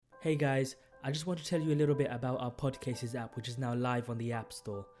Hey guys, I just want to tell you a little bit about our Podcases app, which is now live on the App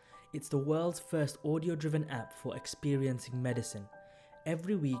Store. It's the world's first audio-driven app for experiencing medicine.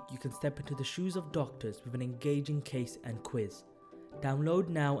 Every week, you can step into the shoes of doctors with an engaging case and quiz. Download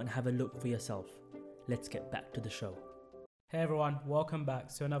now and have a look for yourself. Let's get back to the show. Hey everyone, welcome back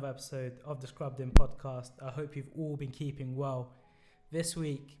to another episode of the Scrubbed In podcast. I hope you've all been keeping well. This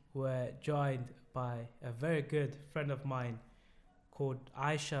week, we're joined by a very good friend of mine called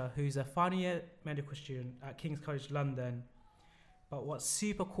Aisha, who's a final year medical student at King's College London. But what's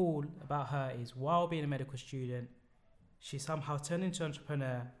super cool about her is while being a medical student, she somehow turned into an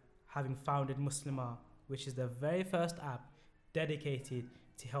entrepreneur, having founded Muslimah, which is the very first app dedicated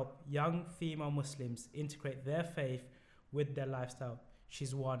to help young female Muslims integrate their faith with their lifestyle.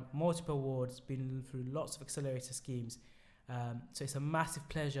 She's won multiple awards, been through lots of accelerator schemes. So it's a massive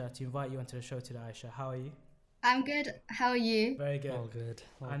pleasure to invite you onto the show today, Aisha. How are you? I'm good. How are you? Very good. All good.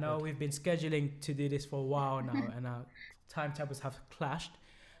 I know we've been scheduling to do this for a while now, and our timetables have clashed.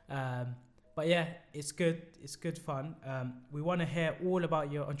 But yeah, it's good. It's good fun. We want to hear all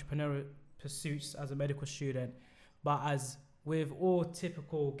about your entrepreneurial pursuits as a medical student. But as with all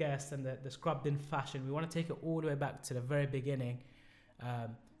typical guests and the scrubbed in fashion, we want to take it all the way back to the very beginning.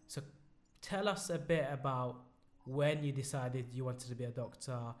 So tell us a bit about when you decided you wanted to be a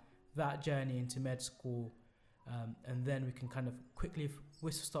doctor, that journey into med school, and then we can kind of quickly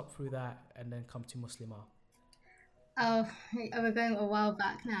whistle stop through that and then come to Muslimah. Oh, we're going a while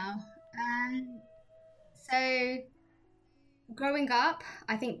back now. So growing up,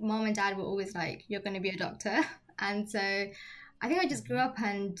 I think mom and dad were always like, you're going to be a doctor. And so I think I just grew up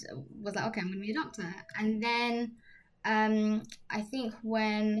and was like, okay, I'm going to be a doctor. And then I think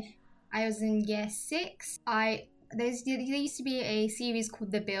when I was in year 6, there used to be a series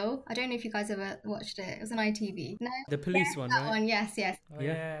called The Bill. I don't know if you guys ever watched it. It was on ITV. No? The police one, That right? one, yes. Oh,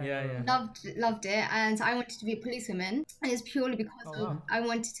 Yeah. Loved it, and I wanted to be a policewoman, and it's purely because I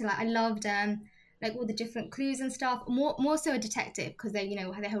wanted to, I loved like all the different clues and stuff. More so a detective, because they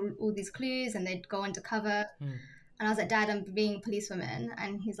had all these clues and they'd go undercover. And I was like, Dad, I'm being a policewoman,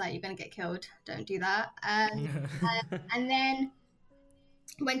 and he's like, you're gonna get killed. Don't do that. And then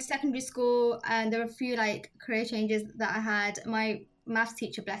went to secondary school, and there were a few career changes that I had. My maths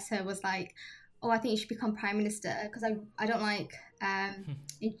teacher, bless her, was like, oh, I think you should become prime minister, because I don't like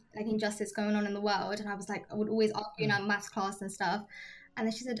injustice going on in the world. And I was like, I would always argue in our maths class and stuff. And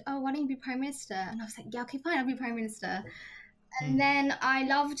then she said, oh, why don't you be prime minister? And I was like, yeah, okay, fine, I'll be prime minister. And then I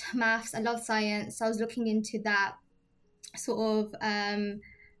loved maths, I loved science, so I was looking into that sort of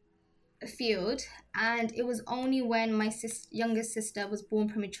field. And it was only when my youngest sister was born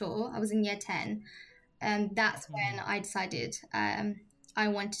premature, I was in year 10, and that's when I decided I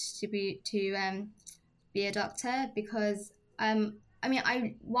wanted to be a doctor, because what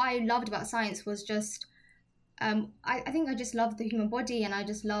I loved about science was just I think I just loved the human body, and I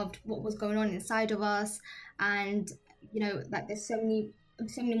just loved what was going on inside of us. And there's so many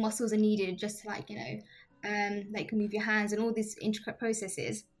muscles are needed just to move your hands and all these intricate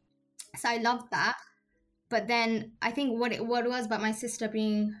processes. So I loved that. But then I think what it was about my sister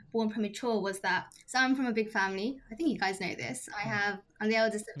being born premature was that, so I'm from a big family. I think you guys know this. I'm the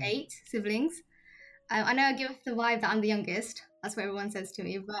eldest of 8 siblings. I know I give the vibe that I'm the youngest. That's what everyone says to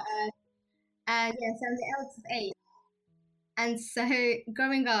me. But so I'm the eldest of 8. And so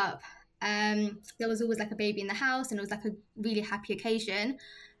growing up, there was always a baby in the house, and it was a really happy occasion.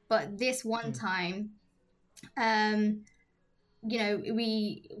 But this one time,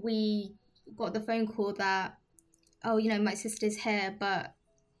 we got the phone call that, my sister's here, but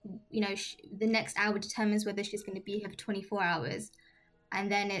the next hour determines whether she's going to be here for 24 hours.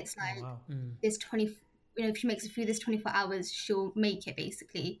 And then it's this 20, if she makes it through this 24 hours, she'll make it,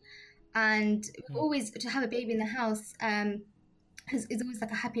 basically. And always, to have a baby in the house is always a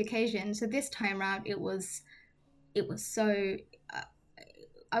happy occasion. So this time around, it was so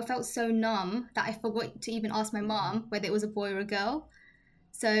I felt so numb that I forgot to even ask my mom whether it was a boy or a girl.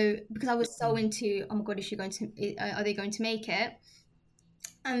 So because I was so into, oh my God, are they going to make it?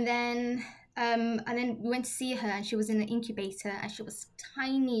 And then we went to see her, and she was in an incubator, and she was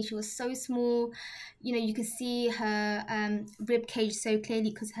tiny. She was so small. You could see her rib cage so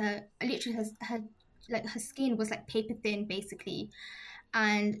clearly, because her skin was paper thin, basically.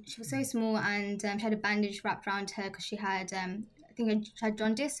 And she was so small, and she had a bandage wrapped around her because she had I think she had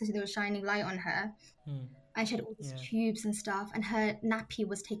jaundice, so there was shining light on her. And she had all these tubes and stuff, and her nappy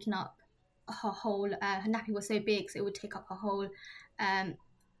was taking up her whole her nappy was so big, so it would take up her whole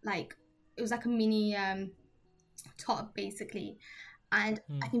it was like a mini top, basically. And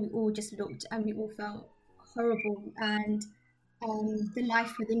I think we all just looked, and we all felt horrible. And the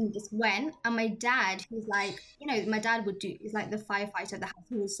life within me just went. And my dad, who's like, my dad is like the firefighter of the house.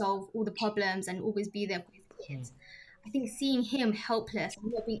 He will solve all the problems and always be there for his kids. I think seeing him helpless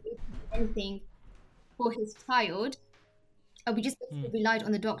and not being able to do anything for his child, we just relied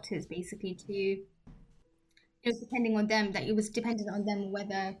on the doctors basically to, depending on them, that it was dependent on them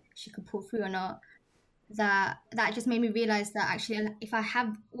whether she could pull through or not. That just made me realize that actually, if I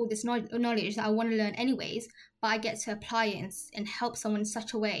have all this knowledge that I want to learn anyways, but I get to apply it and help someone in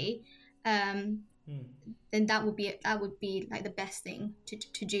such a way, then that would be like the best thing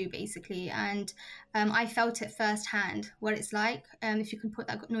to do basically. And I felt it firsthand what it's like if you can put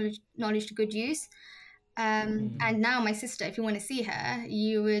that knowledge to good use. And now my sister, if you want to see her,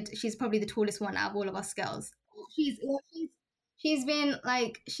 she's probably the tallest one out of all of us girls. She's been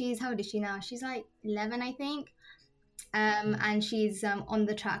like, how old is she now? She's like 11, I think. And she's on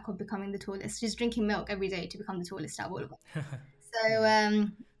the track of becoming the tallest. She's drinking milk every day to become the tallest out of all of us. So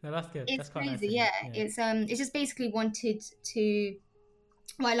no, that's good. It's that's quite crazy, nice, yeah. It's just basically wanted to.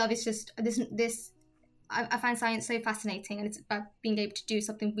 What I love is just this. I find science so fascinating, and it's about being able to do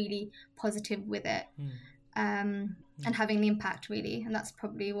something really positive with it, and having an impact really, and that's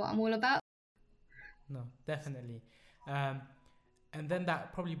probably what I'm all about. No, definitely. And then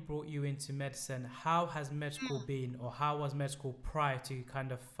that probably brought you into medicine. How has med school been, or how was med school prior to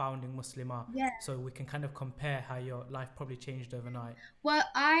kind of founding Muslima? Yeah. So we can kind of compare how your life probably changed overnight. Well,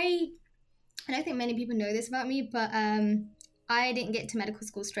 I don't think many people know this about me, but I didn't get to medical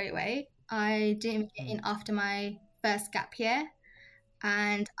school straight away. I didn't get in after my first gap year,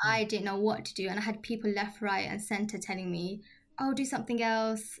 and I didn't know what to do. And I had people left, right, and centre telling me, "Oh, do something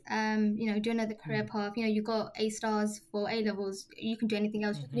else. Do another career path. You got A stars for A levels. You can do anything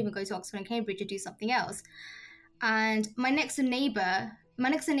else. You can even go to Oxford and Cambridge or do something else." And my next door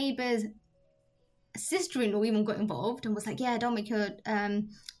neighbour's sister-in-law even got involved and was like, "Yeah, don't make your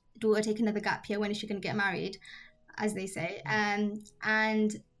daughter take another gap year. When is she going to get married?" As they say. And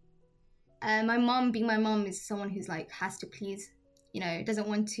my mum, being my mum, is someone who's like has to please, doesn't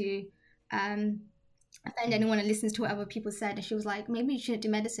want to offend anyone and listens to what other people said. And she was like, maybe you shouldn't do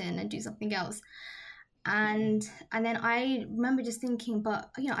medicine and do something else. And then I remember just thinking,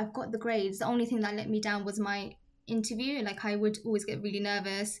 but I've got the grades. The only thing that let me down was my interview. Like I would always get really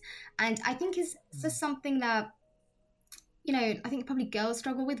nervous, and I think it's just something that I think probably girls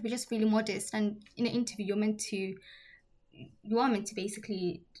struggle with. We're just really modest, and in an interview you are meant to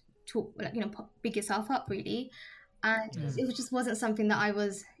basically talk, like big yourself up really. And it just wasn't something that I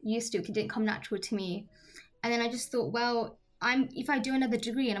was used to. It didn't come natural to me. And then I just thought, well, if I do another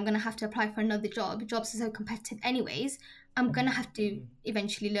degree and I'm going to have to apply for another job, jobs are so competitive anyways, I'm going to have to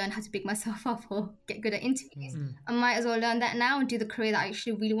eventually learn how to big myself up or get good at interviews. I might as well learn that now and do the career that I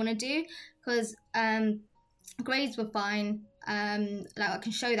actually really want to do, because grades were fine. Like I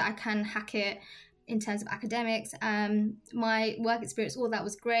can show that I can hack it in terms of academics. My work experience, all that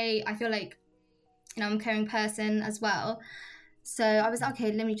was great. I feel like I'm a caring person as well. So I was like,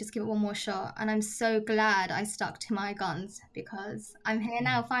 okay, let me just give it one more shot. And I'm so glad I stuck to my guns, because I'm here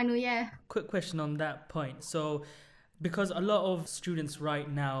now, final year. Quick question on that point. So because a lot of students right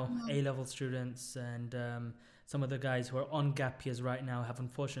now, A-level students and some of the guys who are on gap years right now have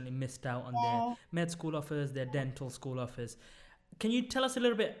unfortunately missed out on their med school offers, their dental school offers. Can you tell us a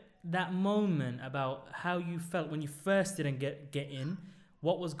little bit that moment about how you felt when you first didn't get in?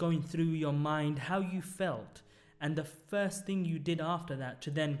 What was going through your mind, how you felt, and the first thing you did after that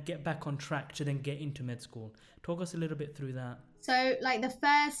to then get back on track, to then get into med school? Talk us a little bit through that. So like the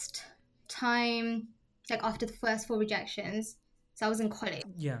first time, like after the first 4 rejections, so I was in college.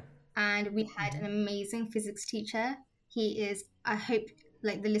 Yeah. And we had an amazing physics teacher. He is, I hope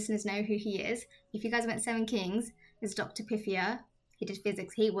like the listeners know who he is. If you guys went Seven Kings, it's Dr. Pifia. He did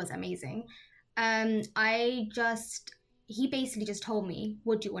physics. He was amazing. He basically just told me,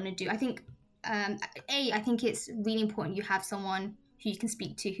 what do you want to do? I think, I think it's really important you have someone who you can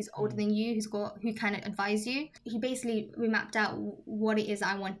speak to, who's older than you, who can advise you. He basically mapped out what it is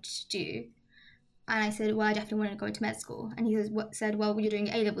I want to do. And I said, well, I definitely want to go into med school. And he said, well, you're doing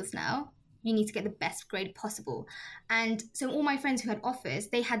A-levels now. You need to get the best grade possible. And so all my friends who had offers,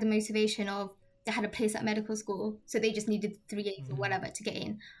 they had the motivation of, they had a place at medical school, so they just needed 3 A's or whatever to get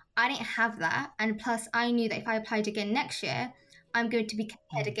in. I didn't have that, and plus I knew that if I applied again next year, I'm going to be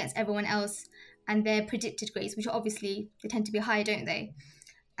compared against everyone else and their predicted grades, which obviously they tend to be high, don't they?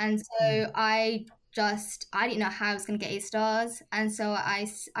 And so I didn't know how I was going to get A stars, and so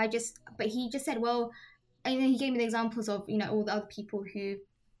but he just said, well, and then he gave me the examples of all the other people who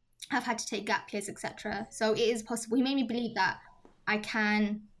have had to take gap years, etc. So it is possible. He made me believe that I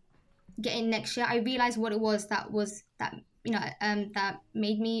can get in next year. I realized what it was that that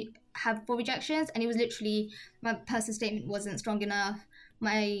made me have 4 rejections, and it was literally my personal statement wasn't strong enough.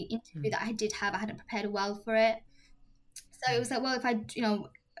 My interview that I did have, I hadn't prepared well for it. So it was like, well, if I,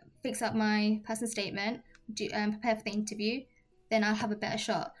 fix up my personal statement, prepare for the interview, then I'll have a better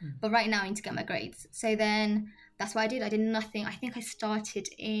shot. But right now I need to get my grades. So then that's what I did. I did nothing. I think I started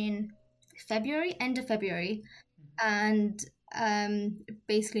in February, end of February, and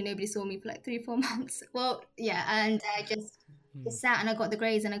basically nobody saw me for like 3-4 months. Well, yeah, and I just sat and I got the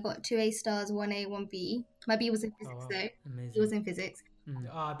grades, and I got 2 A stars, 1 A, 1 B. My B was in physics though. Amazing. It was in physics.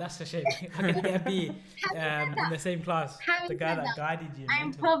 Oh, that's a shame. I didn't get a B in the same class. The guy that guided you.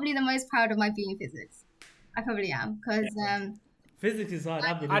 I'm probably the most proud of my B in physics. I probably am, because physics is hard.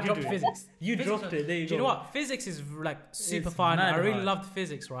 I dropped physics. You dropped it. There you go. Do you know what? Physics is like super fun. I really loved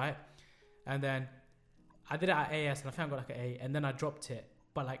physics, right? And then I did it at AS, and I think I got like an A, and then I dropped it.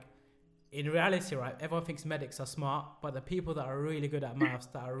 But like in reality, right, everyone thinks medics are smart, but the people that are really good at maths,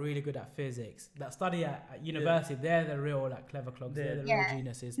 that are really good at physics, that study at university, they're the real like clever clogs. They're the real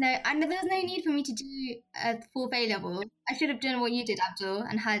geniuses. No, and there's no need for me to do a 4th A level. I should have done what you did, Abdul,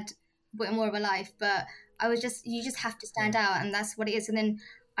 and had a bit more of a life. But you just have to stand out, and that's what it is. And then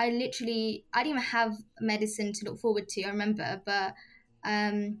I didn't even have medicine to look forward to, I remember. But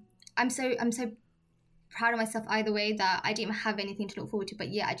I'm so proud of myself either way, that I didn't have anything to look forward to, but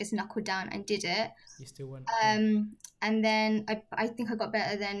yeah, I just knuckled down and did it. You still went. And then I think I got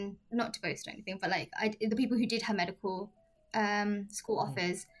better than, not to boast or anything, but like the people who did have medical school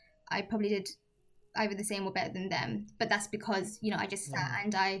offers, I probably did either the same or better than them. But that's because I just sat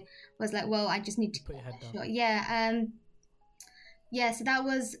and I was like, well, I just need to put your head down. Sure. Yeah. So that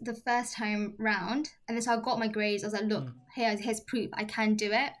was the first time round, and then so I got my grades. I was like, look, here's proof I can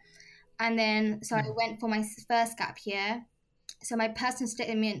do it. And then, so I went for my first gap year. So my personal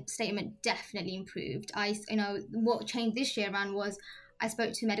statement definitely improved. What changed this year around was I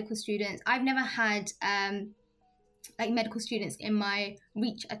spoke to medical students. I've never had like medical students in my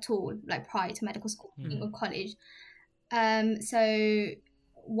reach at all, like prior to medical school or college. So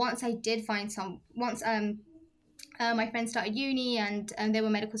once I did find my friends started uni and they were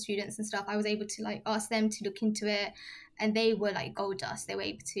medical students and stuff, I was able to like ask them to look into it, and they were like gold dust. They were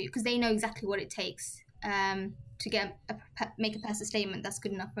able to, because they know exactly what it takes to make a personal statement that's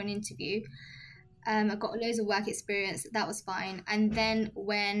good enough for an interview. I got loads of work experience. That was fine. And then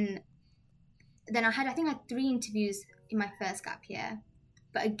I had 3 interviews in my first gap year.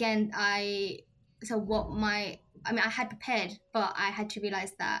 But again, I had prepared, but I had to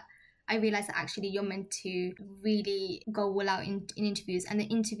realize that actually you're meant to really go all out in interviews, and the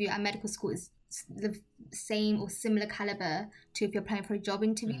interview at medical school is the same or similar caliber to if you're applying for a job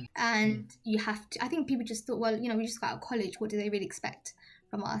interview. And you have to, I think people just thought, well, we just got out of college, what do they really expect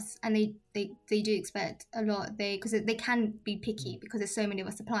from us? And they do expect a lot, because they can be picky because there's so many of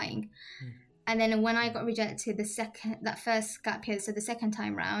us applying. And then when I got rejected that first gap year, so the second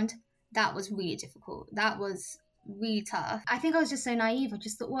time round, that was really difficult. That was really tough. I think I was just so naive. I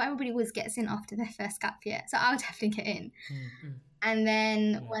just thought, well, everybody always gets in after their first gap year, so I'll definitely get in. And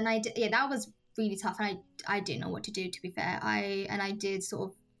then when I did, that was really tough, and I didn't know what to do, to be fair. I did sort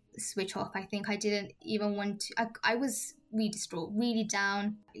of switch off. I think I didn't even want to. I was really distraught, really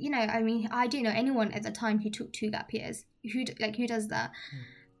down. I didn't know anyone at the time who took 2 gap years. Who does that?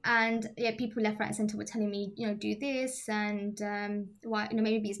 And people left, right, and centre were telling me, do this, and why,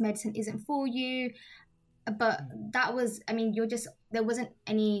 maybe this medicine isn't for you. But that was, there wasn't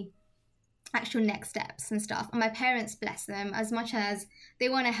any actual next steps and stuff. And my parents, bless them, as much as they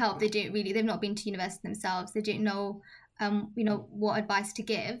want to help, they've not been to university themselves. They didn't know, what advice to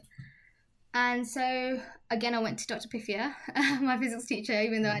give. And so, again, I went to Dr. Pifia, my physics teacher,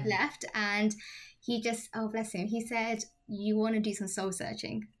 even though I'd left. And he just, oh, bless him, he said, you want to do some soul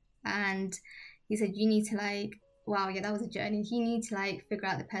searching. And he said, you need to that was a journey. You need to figure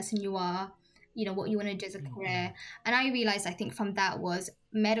out the person you are, what you want to do as a career. And I realized, I think from that was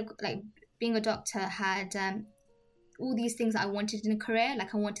medical, being a doctor had all these things that I wanted in a career.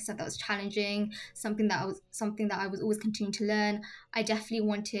 I wanted something that was challenging, something that I was always continuing to learn. I definitely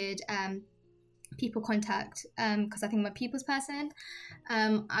wanted people contact, because I think I'm a people's person.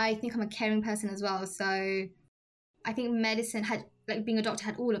 I think I'm a caring person as well. So I think medicine had, being a doctor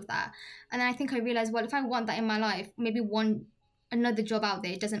had all of that. And then I think I realized, well, if I want that in my life, maybe another job out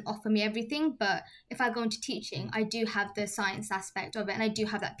there doesn't offer me everything. But if I go into teaching, I do have the science aspect of it, and I do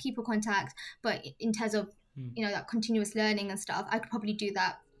have that people contact. But in terms of that continuous learning and stuff, I could probably do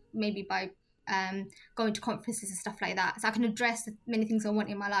that maybe by going to conferences and stuff like that. So I can address the many things I want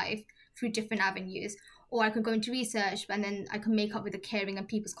in my life through different avenues. Or I could go into research, and then I can make up with the caring and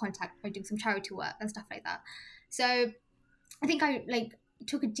people's contact by doing some charity work and stuff like that. So I think I like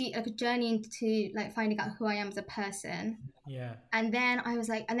took a journey into like finding out who I am as a person. Yeah. And then I was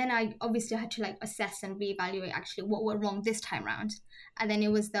like, and then I obviously had to like assess and reevaluate actually what went wrong this time round. And then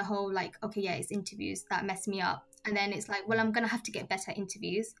it was the whole like, okay, yeah, it's interviews that messed me up. And then it's like, well, I'm going to have to get better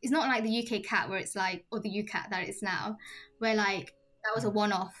interviews. It's not like the UK CAT where it's like, or the UCAT that it's now, where like that was a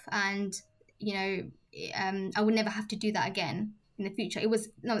one-off and, you know, I would never have to do that again in the future.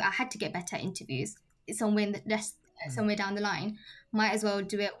 I had to get better interviews. It's somewhere somewhere down the line. Might as well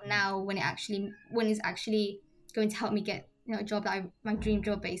do it now when it's actually going to help me get, you know, a job my dream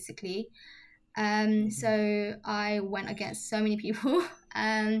job basically. So I went against so many people.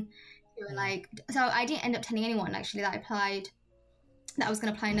 Who were like, so I didn't end up telling anyone actually that I was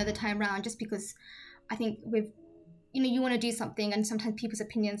going to apply another time round, just because I think with, you know, you want to do something and sometimes people's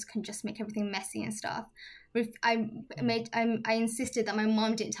opinions can just make everything messy and stuff. I insisted that my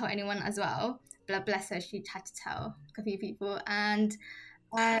mom didn't tell anyone as well. Bless her, she had to tell a few people, and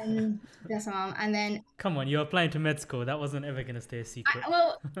bless my mom. And then, come on, you're applying to med school. That wasn't ever going to stay a secret.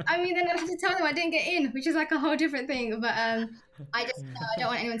 I mean, then I have to tell them I didn't get in, which is like a whole different thing. But I don't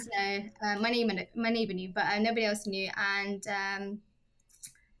want anyone to know. My neighbor knew, but nobody else knew. And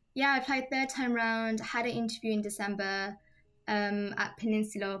I applied third time round. Had an interview in December at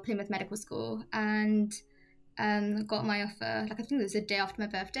Peninsula Plymouth Medical School, and got my offer. Like I think it was the day after my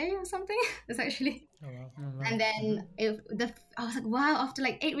birthday or something. It's actually. Oh, wow. And then I was like, wow, after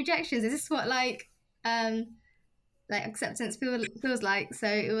like 8 rejections, is this what like acceptance feels like? So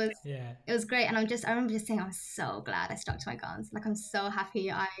it was great. And I remember just saying, I'm so glad I stuck to my guns. Like I'm so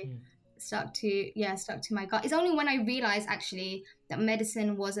happy I stuck to my gut. It's only when I realized actually that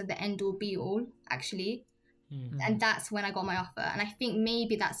medicine wasn't the end all be all actually. And that's when I got my offer. And I think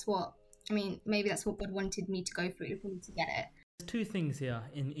maybe that's what God wanted me to go through for me to get it. There's two things here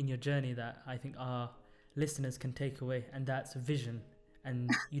in your journey that I think our listeners can take away, and that's vision.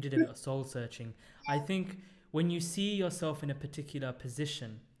 And you did a bit of soul searching. I think when you see yourself in a particular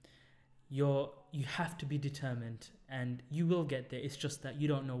position, you have to be determined, and you will get there. It's just that you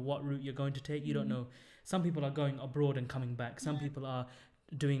don't know what route you're going to take. You don't know. Some people are going abroad and coming back. Some people are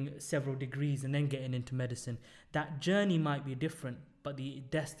doing several degrees and then getting into medicine. That journey might be different, but the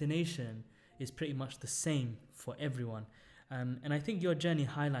destination is pretty much the same for everyone. And I think your journey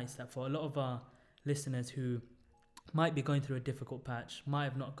highlights that for a lot of our listeners who might be going through a difficult patch, might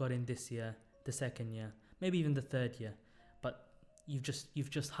have not got in this year, the second year, maybe even the third year, but you've just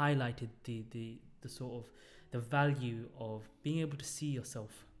highlighted the sort of the value of being able to see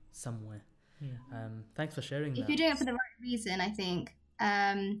yourself somewhere. Thanks for sharing that. If you're doing it for the right reason, I think,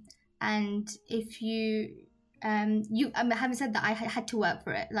 and if you having said that, I had to work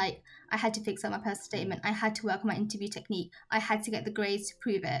for it. Like I had to fix up my personal statement. I had to work on my interview technique. I had to get the grades to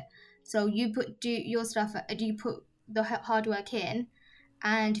prove it. So you do your stuff. Do you put the hard work in?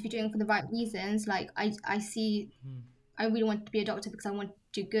 And if you're doing it for the right reasons, like I see, I really want to be a doctor because I want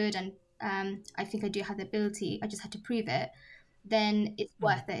to do good, and I think I do have the ability. I just had to prove it. Then it's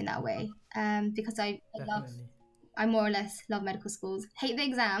worth it in that way. Because I more or less love medical schools. Hate the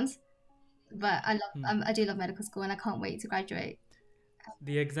exams. But I do love medical school, and I can't wait to graduate.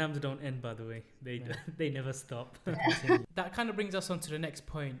 The exams don't end, by the way. They never stop. That kind of brings us on to the next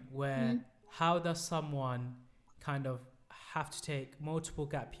point, where how does someone kind of have to take multiple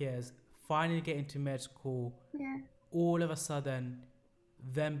gap years, finally get into med school, all of a sudden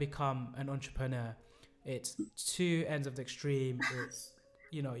then become an entrepreneur? It's two ends of the extreme. It's,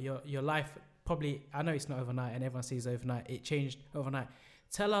 you know, your life probably, I know it's not overnight and everyone sees overnight, it changed overnight.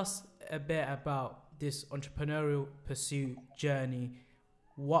 Tell us a bit about this entrepreneurial pursuit journey,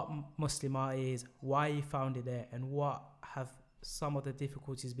 what Muslimah is, why you founded it, and what have some of the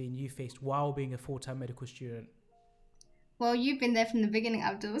difficulties been you faced while being a full-time medical student? Well, you've been there from the beginning,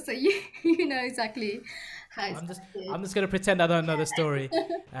 Abdul, so you know exactly how it's I'm just going to pretend I don't know the story.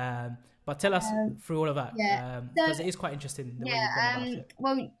 But tell us through all of that, because it is quite interesting the way you've gone about it.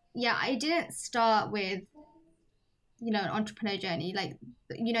 Well, I didn't start with, you know, an entrepreneur journey. Like,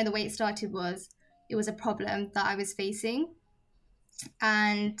 you know, the way it started was, it was a problem that I was facing,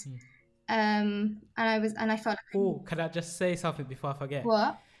 and I felt like, oh, can I just say something before I forget?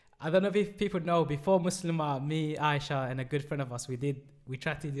 What? I don't know if people know, before Muslimah, me, Aisha, and a good friend of us, we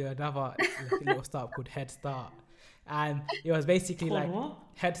tried to do another little startup called Head Start, and it was basically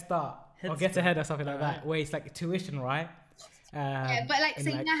Head Start or Get Ahead or something like that, where it's like tuition, right? But like, so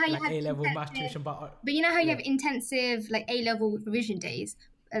you know how you have A-level math tuition, but you know how you have intensive like A-level revision days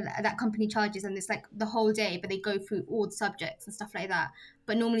that company charges, and it's like the whole day, but they go through all the subjects and stuff like that.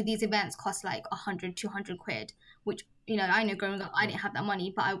 But normally these events cost like 100, 200 quid, which, you know, I know growing up I didn't have that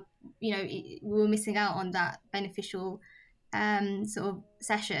money, but we were missing out on that beneficial sort of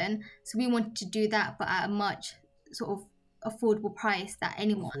session. So we wanted to do that, but at a much sort of affordable price that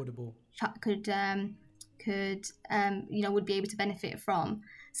anyone could would be able to benefit from.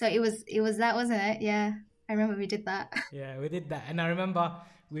 So it was that, wasn't it? Yeah, I remember we did that. Yeah, we did that, and I remember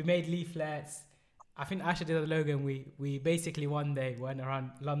we made leaflets. I think Asha did a logo, and we basically one day went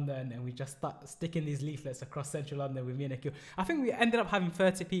around London and we just started sticking these leaflets across central London with me and Akil. I think we ended up having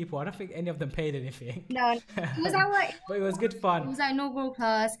 30 people. I don't think any of them paid anything. No, but it was good fun. It was our inaugural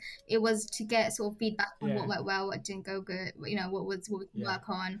class. It was to get sort of feedback on what went well, what didn't go good, what we could work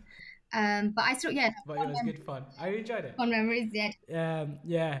on. But I thought, But it was good fun. I enjoyed it. Fun memories, yeah.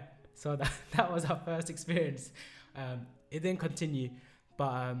 Yeah. So that was our first experience. It didn't continue,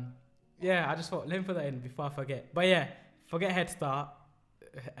 but yeah, I just thought, let me put that in before I forget. But yeah, forget Head Start.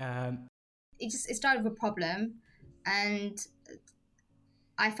 It started with a problem, and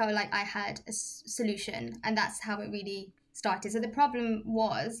I felt like I had a solution, and that's how it really started. So the problem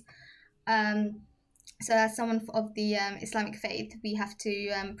was, so as someone of the Islamic faith, we have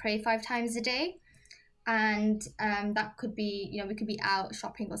to pray 5 times a day. And that could be, we could be out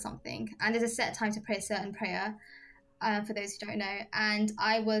shopping or something. And there's a set time to pray a certain prayer, for those who don't know. And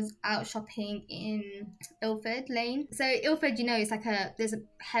I was out shopping in Ilford Lane. So Ilford, is like there's a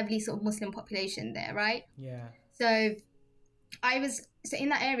heavily sort of Muslim population there, right? Yeah. So in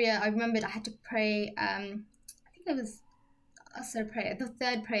that area, I remembered I had to pray, I think it was prayer, the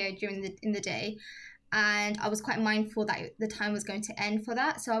third prayer in the day. And I was quite mindful that the time was going to end for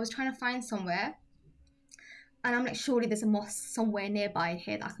that. So I was trying to find somewhere. And I'm like, surely there's a mosque somewhere nearby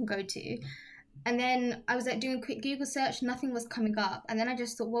here that I can go to. And then I was like doing a quick Google search, nothing was coming up. And then I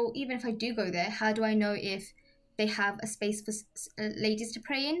just thought, well, even if I do go there, how do I know if they have a space for ladies to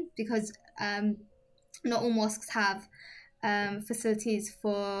pray in? Because not all mosques have facilities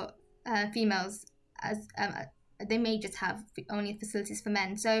for females, as they may just have only facilities for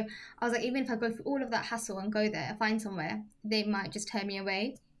men. So I was like, even if I go through all of that hassle and go there, find somewhere, they might just turn me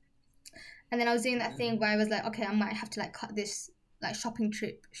away. And then I was doing that thing where I was like, okay, I might have to like cut this like shopping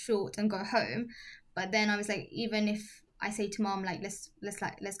trip short and go home. But then I was like, even if I say to mom, like,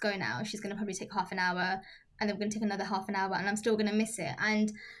 let's go now, she's going to probably take half an hour, and then we're going to take another half an hour, and I'm still going to miss it.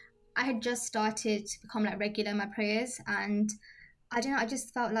 And I had just started to become like regular in my prayers, and I don't know, I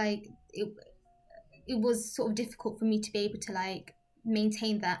just felt like it was sort of difficult for me to be able to like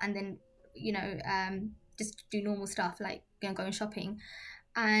maintain that, and then, just do normal stuff like, going shopping.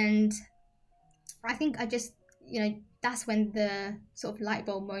 And I think I just, that's when the sort of light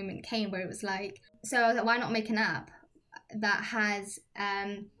bulb moment came, where it was like, so I was like, why not make an app that has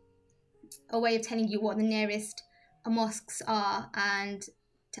a way of telling you what the nearest mosques are, and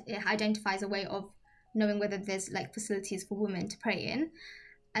it identifies a way of knowing whether there's like facilities for women to pray in.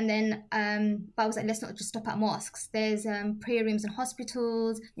 And then, but I was like, let's not just stop at mosques. There's prayer rooms in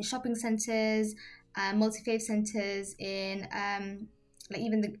hospitals, in shopping centres, multi-faith centres, in like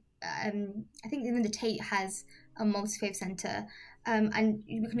even the I think even the Tate has a multi-faith centre, and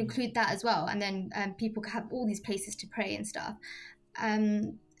we can include that as well. And then people can have all these places to pray and stuff.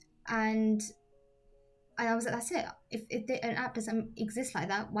 And I was like, that's it. If an app doesn't exist like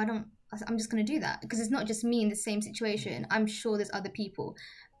that, I'm just going to do that, because it's not just me in the same situation. I'm sure there's other people.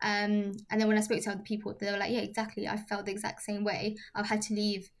 And then when I spoke to other people, they were like, yeah, exactly. I felt the exact same way. I've had to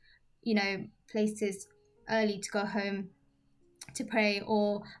leave, places early to go home to pray,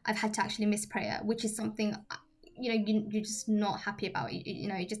 or I've had to actually miss prayer, which is something, you're just not happy about.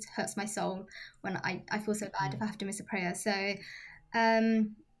 It just hurts my soul when I feel so bad if I have to miss a prayer. So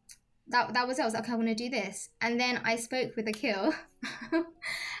that was it. I was like, okay, I want to do this. And then I spoke with Akil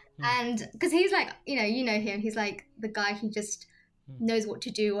and because he's like, you know him, he's like the guy who just knows what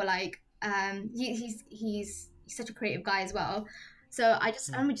to do, or like he's such a creative guy as well. So I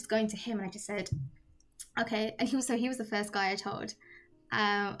remember just going to him and I just said, okay. And he was the first guy I told,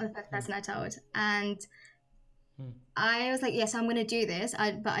 or the first person I told. And I was like, yes, I'm going to do this,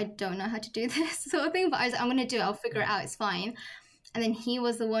 but I don't know how to do this sort of thing. But I was like, I'm going to do it. I'll figure it out. It's fine. And then he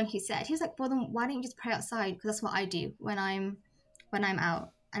was the one who said, he was like, well, then why don't you just pray outside? Because that's what I do when I'm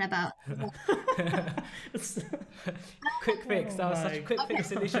out and about. Quick fix. That was such a quick fix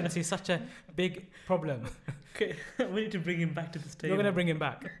solution to such a big problem. Okay, we need to bring him back to this table. You're going to bring him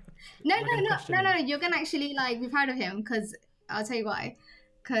back? No. You're going to actually be proud of him, because I'll tell you why.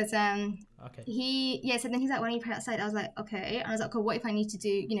 Because okay. So then he's like, why don't you pray outside? I was like, okay. And I was like, okay, what if I need to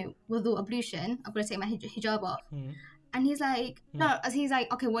do, wudu ablution? I'm going to take my hijab off. And he's like, no. He's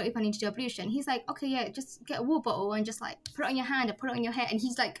like, okay, what if I need to do ablution? He's like, okay, yeah, just get a water bottle and just like put it on your hand and put it on your hair. And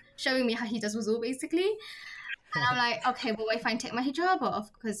he's like showing me how he does wudu, basically. And I'm like, okay, well, if I take my hijab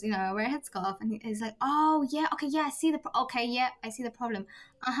off, because, you know, I wear a headscarf. And he's like, oh, yeah, okay, yeah, I see okay, yeah, I see the problem.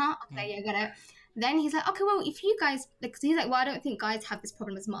 Okay, yeah, got it. Then he's like, okay, well, if you guys, like, he's like, well, I don't think guys have this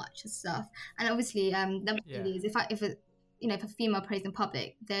problem as much and stuff. And obviously, the thing is, if a female prays in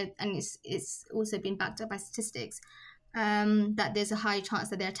public, and it's also been backed up by statistics, that there's a high chance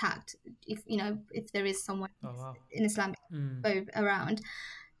that they're attacked if there is someone in Islamic around.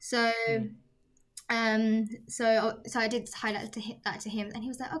 So so I did highlight that to him, and he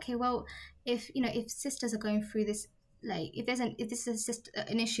was like, okay, well, if sisters are going through this, like if this is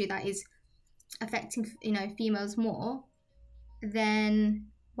an issue that is affecting females more, then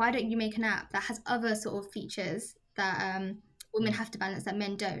why don't you make an app that has other sort of features that women have to balance that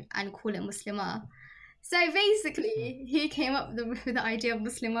men don't, and call it Muslimah? So basically, he came up with the idea of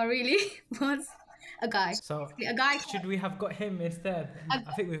Muslimah really was a guy. So a guy. Should we have got him instead? I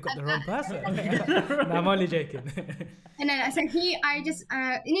think we've got the wrong person. No, I'm only joking. And then so I just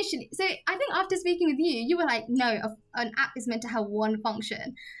initially. So I think after speaking with you, you were like, no, an app is meant to have one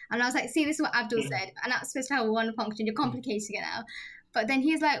function, and I was like, see, this is what Abdul said. An app's supposed to have one function. You're complicating it now. But then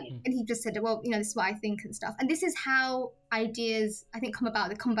he's like, and he just said, well, this is what I think and stuff. And this is how ideas, I think, come about.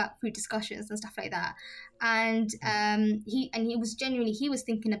 They come about through discussions and stuff like that. And he was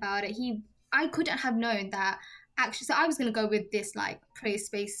thinking about it. I couldn't have known that actually. So I was going to go with this like prayer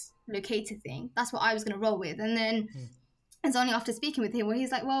space locator thing. That's what I was going to roll with. And then it's only after speaking with him where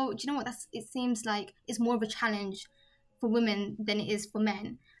he's like, well, do you know what? It seems like it's more of a challenge for women than it is for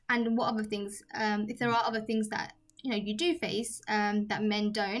men. And what other things, if there are other things that, you do face that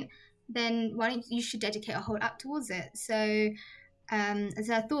men don't, then you should dedicate a whole app towards it. So as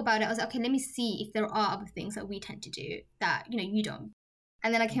I thought about it, I was like, okay, let me see if there are other things that we tend to do that, you don't.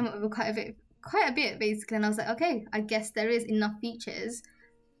 And then I came up with quite a bit basically. And I was like, okay, I guess there is enough features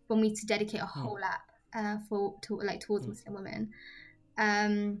for me to dedicate a whole app towards Muslim women.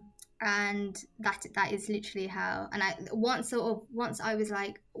 And that is literally how. And once I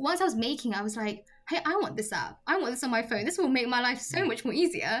was making, I was like, hey, I want this app. I want this on my phone. This will make my life so much more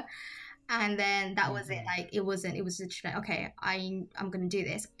easier. And then that was it. Like it was literally like, okay, I'm gonna do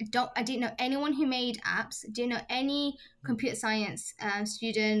this. I didn't know anyone who made apps. Didn't know any computer science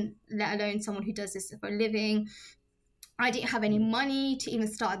student, let alone someone who does this for a living. I didn't have any money to even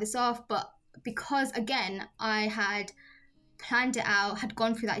start this off, but because again, I had planned it out, had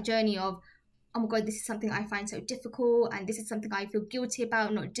gone through that journey of, oh my God, this is something I find so difficult, and this is something I feel guilty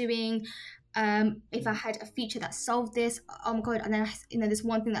about not doing. If I had a feature that solved this, oh my God, and then there's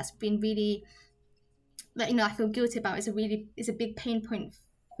one thing that's been really, that I feel guilty about. It's a big pain point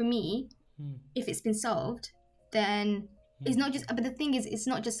for me. If it's been solved, then it's not just. But the thing is, it's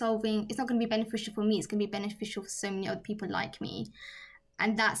not just solving. It's not going to be beneficial for me. It's going to be beneficial for so many other people like me,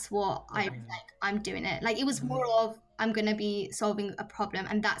 and that's what I'm doing it. Like it was more of, I'm going to be solving a problem,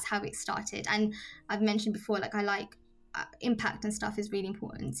 and that's how it started. And I've mentioned before, like I like impact and stuff is really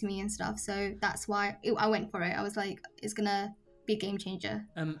important to me and stuff, so that's why I went for it. I was like, it's gonna be a game changer.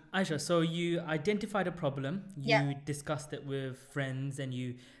 Aisha, so you identified a problem, you discussed it with friends, and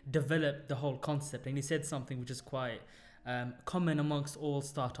you developed the whole concept, and you said something which is quite common amongst all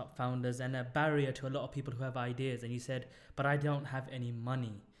startup founders and a barrier to a lot of people who have ideas, and you said, but I don't have any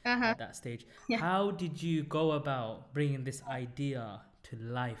money at that stage. How did you go about bringing this idea to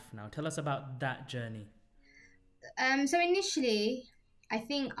life now? Tell us about that journey. So initially, I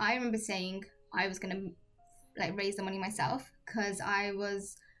think I remember saying I was going to like raise the money myself because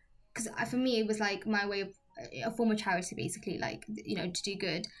for me it was like my way of a form of charity, basically, like, to do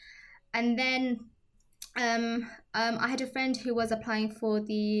good. And then I had a friend who was applying for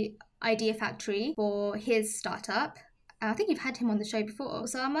the Idea Factory for his startup. I think you've had him on the show before,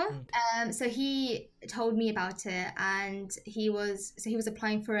 Osama. So he told me about it, and he was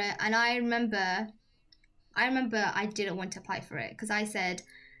applying for it. And I remember I didn't want to apply for it because I said,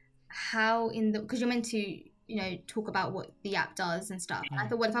 because you're meant to, talk about what the app does and stuff. I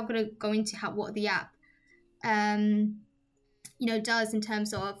thought, what if I'm going to go into what the app, does in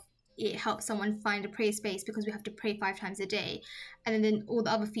terms of it helps someone find a prayer space because we have to pray 5 times a day. And then all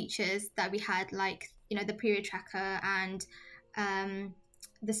the other features that we had, like, the period tracker and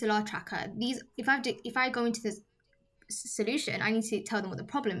the Salah tracker. These, if I go into this solution, I need to tell them what the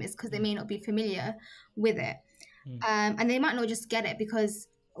problem is because they may not be familiar with it. And they might not just get it because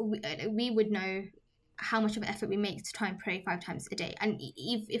we would know how much of an effort we make to try and pray 5 times a day. And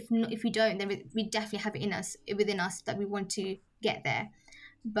if we don't, then we definitely have it within us that we want to get there.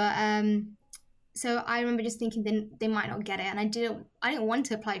 But so I remember just thinking then they might not get it, and I didn't want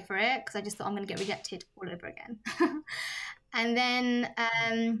to apply for it because I just thought I'm going to get rejected all over again. And then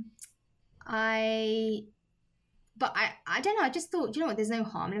I but I don't know, I just thought, you know what, there's no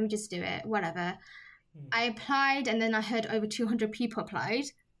harm, let me just do it, whatever. I applied, and then I heard over 200 people applied,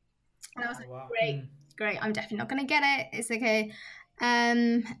 and I was like, wow. Great, I'm definitely not going to get it, it's okay.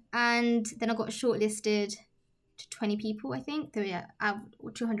 And then I got shortlisted to 20 people, I think. So yeah, out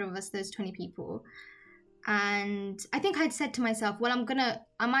of 200 of us, there's 20 people. And I think I'd said to myself, well,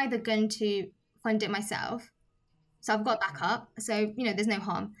 I'm either going to fund it myself, so I've got backup, so, you know, there's no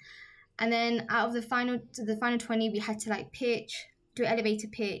harm. And then out of the final 20, we had to like pitch, do an elevator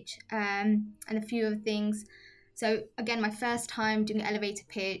pitch, and a few other things. So again, my first time doing an elevator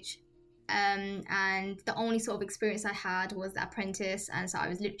pitch, and the only sort of experience I had was The Apprentice, and so I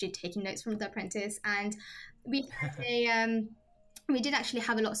was literally taking notes from The Apprentice. And we had we did actually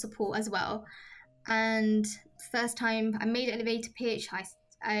have a lot of support as well. And first time I made an elevator pitch, I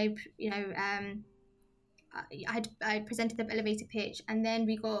presented the elevator pitch, and then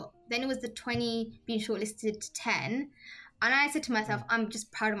it was the 20 being shortlisted to 10. And I said to myself, I'm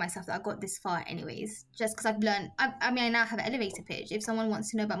just proud of myself that I got this far anyways, just because I've learned, I now have an elevator pitch. If someone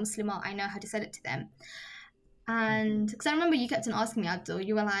wants to know about Muslim art, I know how to sell it to them. And because I remember you kept on asking me, Abdul,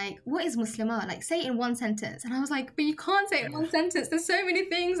 you were like, what is Muslim art? Like, say it in one sentence. And I was like, but you can't say it in one sentence. There's so many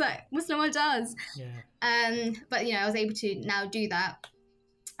things that Muslim art does. Yeah. But, you know, I was able to now do that.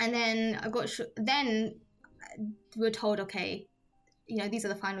 And then then we were told, okay, you know, these are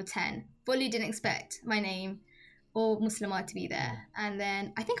the final 10. Fully didn't expect my name or Muslim art to be there. And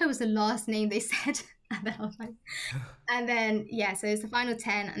then I think I was the last name they said. And then I was like, and then, yeah, so it's the final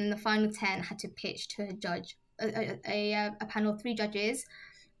 10, and the final 10 had to pitch to a judge, a panel of 3 judges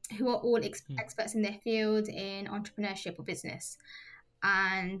who are all experts in their field in entrepreneurship or business.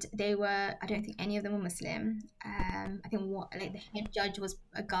 And they were, I don't think any of them were Muslim. I think the head judge was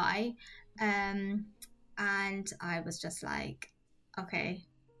a guy. And I was just like, okay.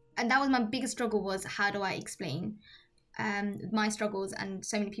 And that was my biggest struggle, was how do I explain my struggles and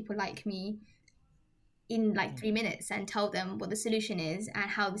so many people like me in like 3 minutes and tell them what the solution is and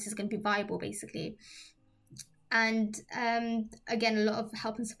how this is going to be viable, basically. And again, a lot of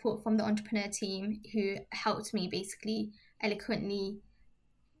help and support from the entrepreneur team, who helped me basically eloquently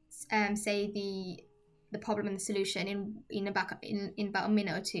say the problem and the solution in about a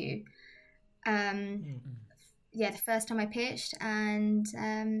minute or two. Yeah, the first time I pitched, and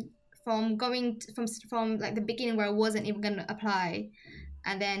from like the beginning where I wasn't even going to apply,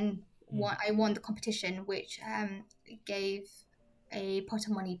 and then I won the competition, which gave a pot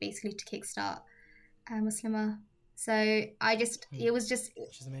of money basically to kickstart Muslim art. So it was just,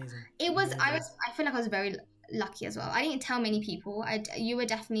 which is amazing. It was amazing. I feel like I was very lucky as well. I didn't tell many people. You were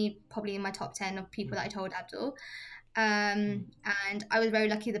definitely probably in my top 10 of people that I told, Abdul. And I was very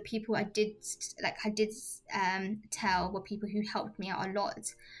lucky. The people I did tell were people who helped me out a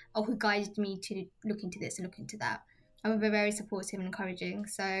lot, or who guided me to look into this and look into that. I was very supportive and encouraging.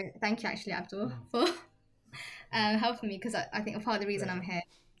 So thank you, actually, Abdul, for helping me, because I think a part of the reason I'm here.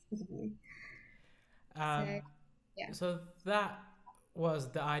 So that was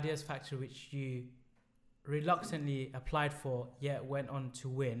the Ideas Factory, which you reluctantly applied for, yet went on to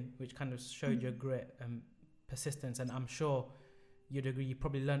win, which kind of showed your grit and persistence. And I'm sure you'd agree, you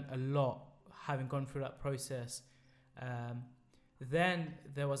probably learned a lot having gone through that process. Then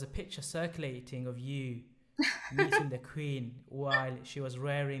there was a picture circulating of you meeting the Queen while she was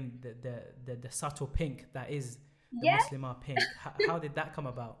wearing the subtle pink that is the Muslim art pink. How did that come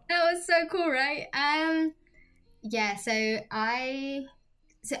about? That was so cool, right?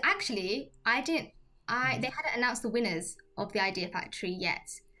 So actually they hadn't announced the winners of the Idea Factory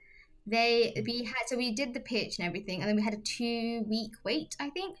yet. We did the pitch and everything, and then we had a 2-week wait, I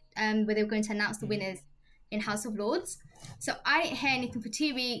think, where they were going to announce the winners in House of Lords. So I didn't hear anything for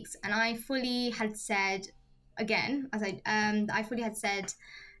 2 weeks, and I fully had said, again, I fully had said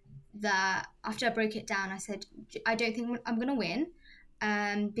that after I broke it down, I said, I don't think I'm gonna win,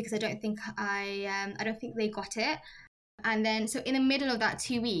 because I don't think they got it. And then, so in the middle of that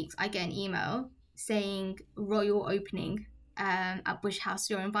 2 weeks, I get an email saying royal opening at Bush House,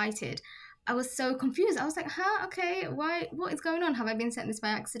 you're invited. I was so confused. I was like, okay, why? What is going on? Have I been sent this by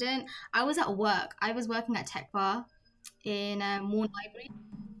accident? I was at work. I was working at Tech Bar in Moore Library,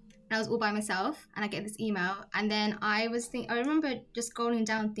 and I was all by myself, and I get this email, and then I remember just scrolling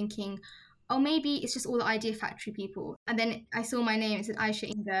down thinking, oh, maybe it's just all the Idea Factory people. And then I saw my name, it said Aisha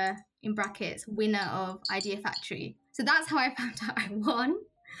Inga in brackets, winner of Idea Factory. So that's how I found out I won.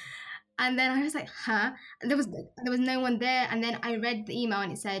 And then I was like, there was no one there. And then I read the email,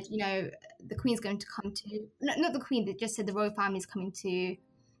 and it said, you know, the Queen's going to come to, not the Queen, it just said the royal family is coming to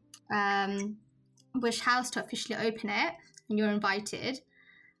Bush House to officially open it, and you're invited.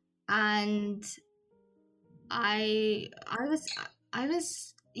 And I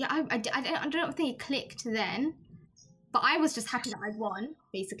was yeah, I don't think it clicked then, but I was just happy that I'd won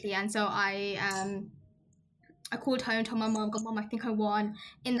basically, and so I called home, told my mom, "God, Mom, I think I won."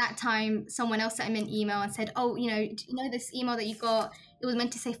 In that time, someone else sent me an email and said, "Oh, this email that you got? It was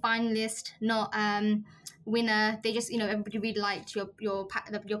meant to say finalist, not winner. They just, everybody really liked your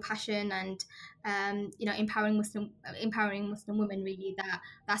passion and empowering Muslim women. Really,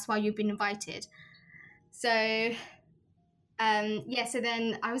 that's why you've been invited." So so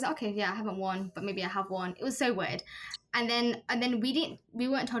then I was like, okay, yeah, I haven't won, but maybe I have won. It was so weird, and then we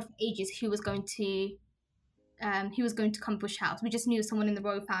weren't told for ages who was going to come Bush House. We just knew someone in the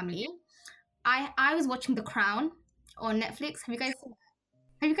royal family. I was watching The Crown on Netflix. Have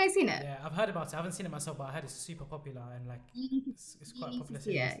you guys seen it? Yeah, I've heard about it. I haven't seen it myself, but I heard it's super popular and like it's quite popular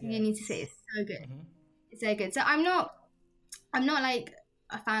series. Yeah, you need to see it. It's so good. Mm-hmm. It's so good. So I'm not like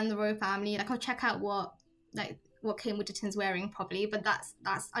a fan of the royal family. Like I'll check out what Kate Middleton's wearing probably, but that's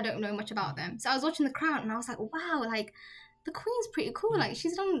I don't know much about them. So I was watching The Crown and I was like, wow, like the Queen's pretty cool. Like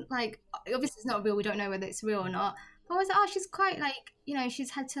she's done, like, obviously it's not real. We don't know whether it's real or not. But I was like, oh, she's quite like, she's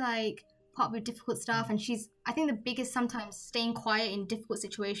had to like part with difficult stuff, and I think the biggest sometimes staying quiet in difficult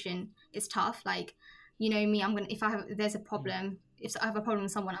situation is tough. Like, me, if there's a problem, if I have a problem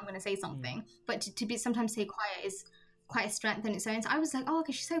with someone, I'm gonna say something. But to be sometimes stay quiet is quite a strength in its own. So I was like, oh,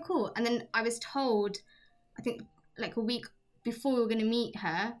 okay, she's so cool. And then I was told, I think like a week before we were gonna meet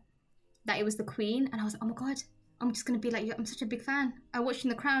her, that it was the Queen, and I was like, oh my god, I'm just gonna be like, I'm such a big fan. I watched in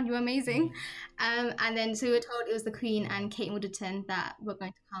The Crown, you're amazing. And then so we were told it was the Queen and Kate Middleton that were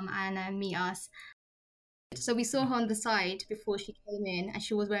going to come and meet us. So we saw her on the side before she came in, and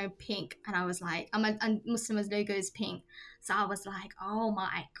she was wearing pink, and I was like, and Muslima's logo is pink, so I was like, oh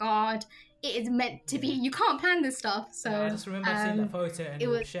my god, it is meant to be. You can't plan this stuff. So I just remember seeing that photo, and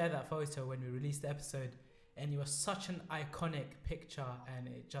we shared that photo when we released the episode, and it was such an iconic picture, and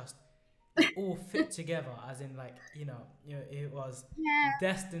it just all fit together, as in like it was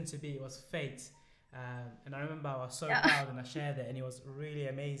destined to be. It was fate, and I remember I was so proud, and I shared it, and it was really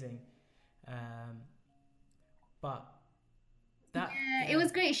amazing. But that it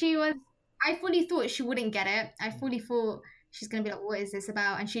was great. I fully thought she wouldn't get it. I fully thought she's gonna be like, what is this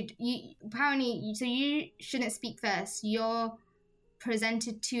about? And so you shouldn't speak first. You're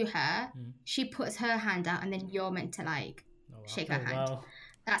presented to her. She puts her hand out, and then you're meant to like shake her hand. Wow.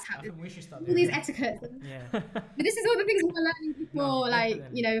 That's how we should start all these etiquettes. Yeah. But this is all the things we were learning before,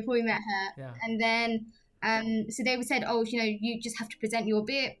 before we met her. Yeah. And then so they said, oh, you just have to present your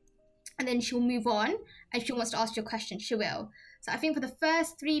bit, and then she'll move on, and she wants to ask you a question, she will. So I think for the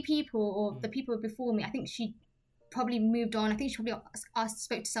first 3 people, or the people before me, I think she probably moved on. I think she probably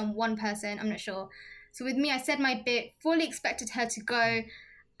spoke to one person, I'm not sure. So with me, I said my bit, fully expected her to go,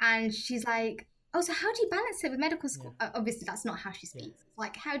 and she's like, oh, so how do you balance it with medical school? Yeah. Obviously, that's not how she speaks. Yeah.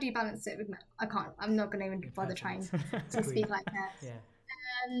 Like, how do you balance it with I can't. I'm not going to even bother trying to speak like that. Yeah.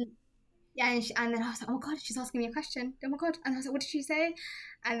 And then I was like, oh, God, she's asking me a question. Oh, my God. And I was like, what did she say?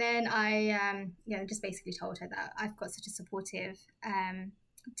 And then I, just basically told her that I've got such a supportive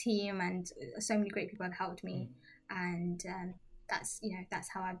team, and so many great people have helped me. And that's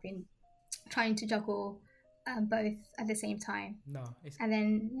how I've been trying to juggle both at the same time. And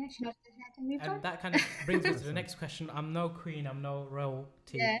then she nodded her head and moved on. And that kind of brings me to the next question. I'm no queen, I'm no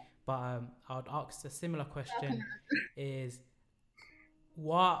royalty, but I would ask a similar question: is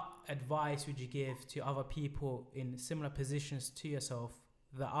what advice would you give to other people in similar positions to yourself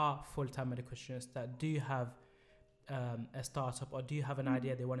that are full-time medical students that do have a startup or do have an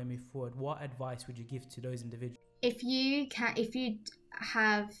idea they want to move forward? What advice would you give to those individuals? If you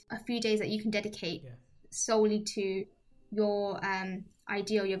have a few days that you can dedicate solely to your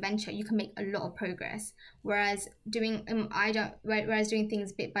idea or your venture, you can make a lot of progress. Whereas doing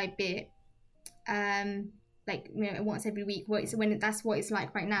things bit by bit, once every week, when that's what it's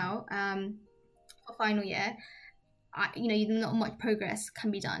like right now, for final year, not much progress can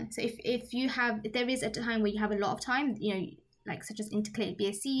be done. So if there is a time where you have a lot of time, such as intercalated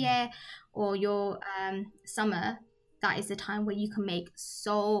BSc year or your summer, that is the time where you can make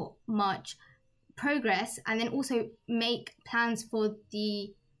so much progress, and then also make plans for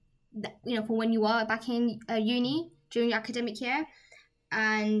for when you are back in uni during your academic year.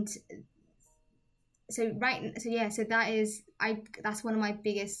 And that's one of my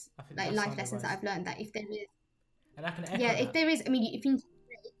biggest life lessons that I've learned, that if there is, and I can echo if there is, if you need to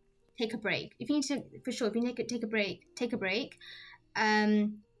take a break, if you need to, for sure, if you need to take a break.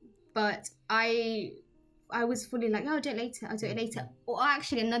 But I was fully like, oh, I'll do it later. Or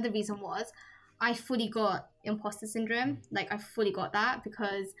actually, another reason was I fully got imposter syndrome. Like, I fully got that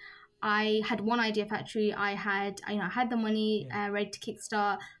because I had one idea factory. I had the money ready to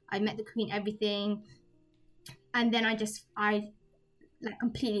kickstart. I met the queen, everything, and then I like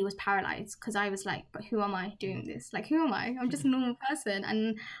completely was paralyzed because I was like, but who am I doing this? Like, who am I? I'm just a normal person,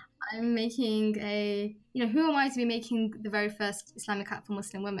 and I'm making who am I to be making the very first Islamic app for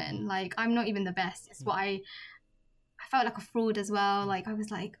Muslim women? Like, I'm not even the best. It's what I felt like a fraud as well. Like, I was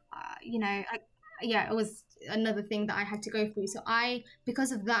like, it was another thing that I had to go through. So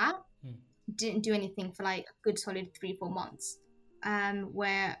because of that, didn't do anything for like a good solid 3-4 months,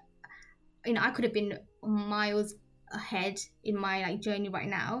 where I could have been miles ahead in my like journey right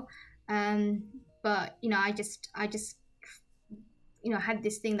now, but I just had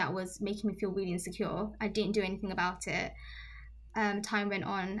this thing that was making me feel really insecure. I didn't do anything about it. Time went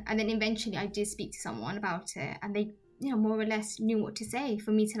on, and then eventually I did speak to someone about it, and they more or less knew what to say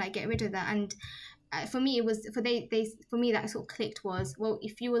for me to like get rid of that. And for me it was for me that sort of clicked was, well,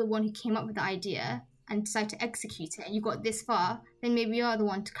 if you were the one who came up with the idea and decided to execute it and you got this far, then maybe you are the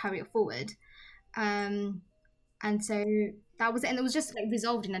one to carry it forward. And so that was it. And it was just like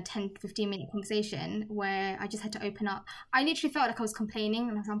resolved in a 10-15 minute conversation where I just had to open up. I literally felt like I was complaining,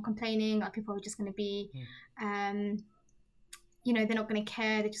 and as I'm complaining, like people are just going to be, they're not going to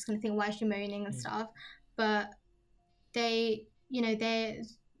care. They're just going to think, why is she moaning and stuff. But they,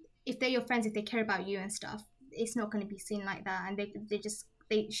 if they're your friends, if they care about you and stuff, it's not going to be seen like that.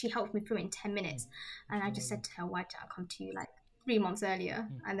 And she helped me through it in 10 minutes. And I just said to her, why did I come to you like 3 months earlier?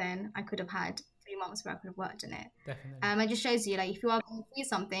 And then I could have had 3 months where I could have worked on it. Definitely. It just shows you, like, if you are going through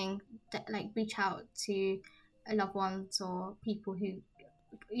something, like, reach out to loved ones or people who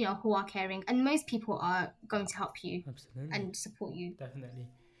are caring, and most people are going to help you. Absolutely. And support you. Definitely.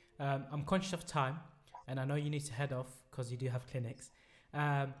 I'm conscious of time, and I know you need to head off because you do have clinics.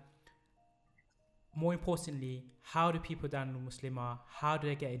 More importantly, how do people down in Muslimah, how do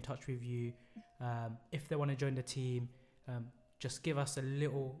they get in touch with you? If they want to join the team, just give us a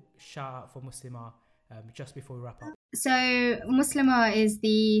little shout out for Muslimah just before we wrap up. So Muslimah is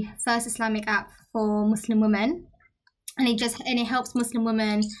the first Islamic app for Muslim women, and it helps Muslim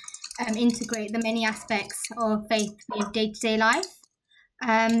women integrate the many aspects of faith with day-to-day life.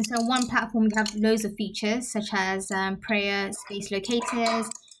 So on one platform we have loads of features such as prayer space locators,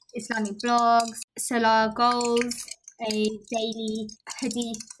 Islamic blogs, Salah goals, a daily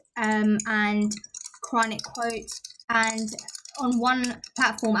hadith and Quranic quote. And on one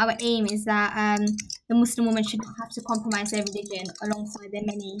platform, our aim is that the Muslim woman should not have to compromise their religion alongside their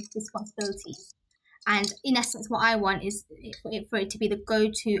many responsibilities. And in essence, what I want is for it to be the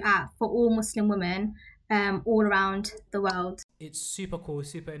go-to app for all Muslim women all around the world. It's super cool,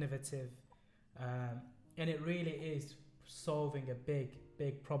 super innovative, and it really is solving a big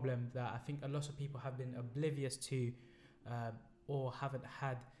problem that I think a lot of people have been oblivious to, or haven't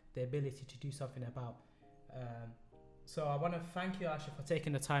had the ability to do something about. So I want to thank you, Aisha, for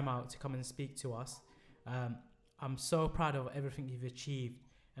taking the time out to come and speak to us. I'm so proud of everything you've achieved,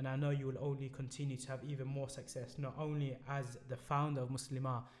 and I know you will only continue to have even more success, not only as the founder of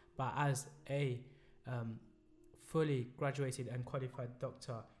Muslimah, but as a fully graduated and qualified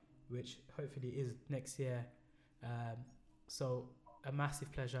doctor, which hopefully is next year. So a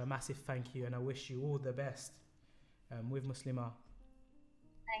massive pleasure, a massive thank you, and I wish you all the best with Muslimah.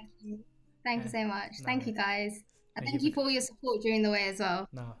 Thank you. Thank you so much. No, thank you, guys. And Thank thank you for all your support during the way as well.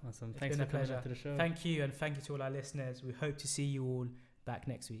 No, Awesome. it's Thanks been for a coming pleasure. to the show. Thank you, and thank you to all our listeners. We hope to see you all back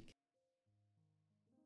next week.